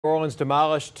New Orleans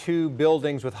demolished two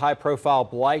buildings with high-profile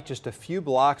blight just a few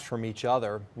blocks from each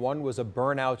other. One was a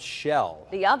burnout shell.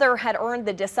 The other had earned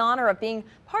the dishonor of being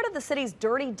part of the city's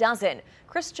Dirty Dozen.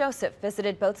 Chris Joseph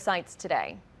visited both sites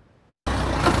today.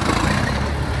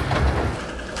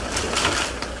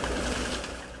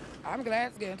 I'm glad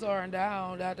it's getting torn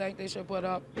down. I think they should build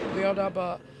up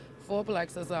a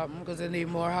fourplex or something because they need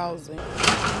more housing.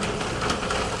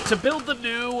 To build the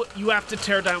new, you have to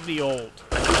tear down the old.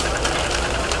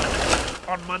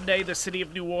 On Monday, the city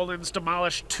of New Orleans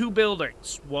demolished two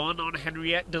buildings, one on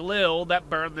Henriette DeLille that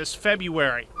burned this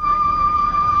February,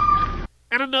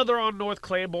 and another on North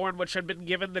Claiborne, which had been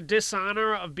given the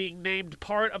dishonor of being named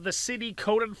part of the city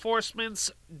code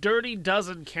enforcement's Dirty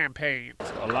Dozen campaign.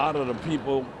 A lot of the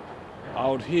people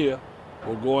out here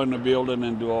will go in the building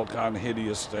and do all kind of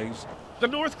hideous things. The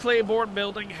North Claiborne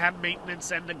building had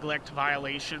maintenance and neglect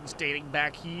violations dating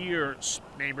back years.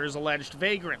 Neighbors alleged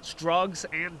vagrants, drugs,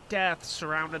 and death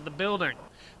surrounded the building.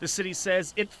 The city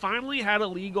says it finally had a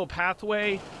legal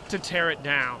pathway to tear it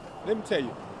down. Let me tell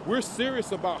you, we're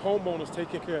serious about homeowners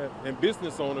taking care of, and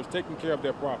business owners taking care of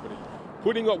their property.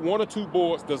 Putting up one or two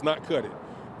boards does not cut it,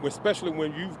 especially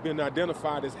when you've been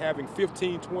identified as having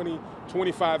 15, 20,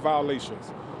 25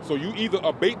 violations. So you either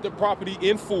abate the property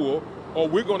in full, or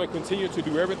we're going to continue to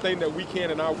do everything that we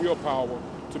can in our willpower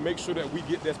to make sure that we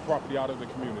get this property out of the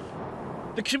community.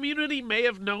 The community may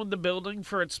have known the building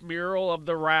for its mural of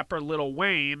the rapper Lil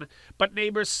Wayne, but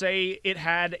neighbors say it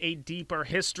had a deeper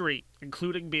history,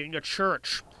 including being a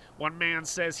church. One man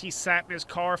says he sat in his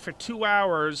car for 2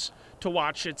 hours to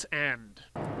watch its end.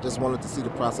 Just wanted to see the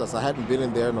process. I hadn't been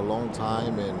in there in a long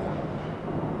time,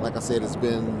 and like I said, it's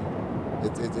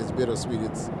bittersweet.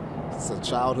 It's a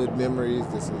childhood memories.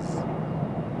 This is,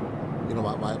 you know,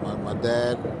 my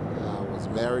dad was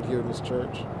married here in this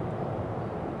church.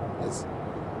 It's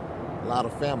a lot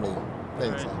of family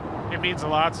things. Right. It means a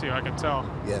lot to you, I can tell.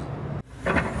 Yeah.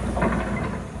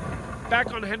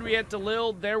 Back on Henriette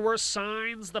DeLille, there were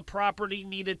signs the property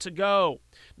needed to go.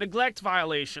 Neglect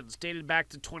violations dated back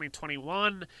to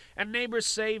 2021, and neighbors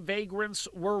say vagrants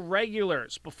were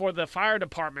regulars before the fire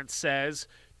department says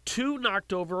two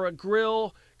knocked over a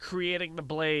grill, creating the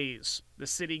blaze. The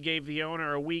city gave the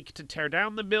owner a week to tear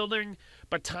down the building,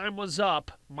 but time was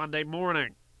up Monday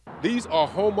morning. These are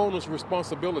homeowners'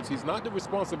 responsibilities, not the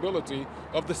responsibility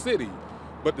of the city.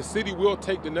 But the city will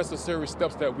take the necessary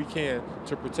steps that we can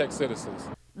to protect citizens.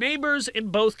 Neighbors in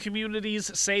both communities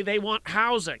say they want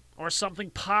housing or something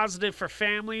positive for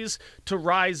families to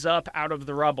rise up out of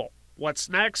the rubble. What's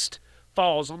next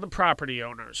falls on the property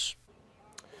owners.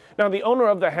 Now, the owner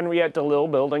of the Henriette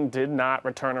DeLille building did not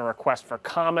return a request for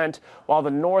comment, while the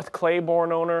North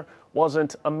Claiborne owner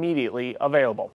wasn't immediately available.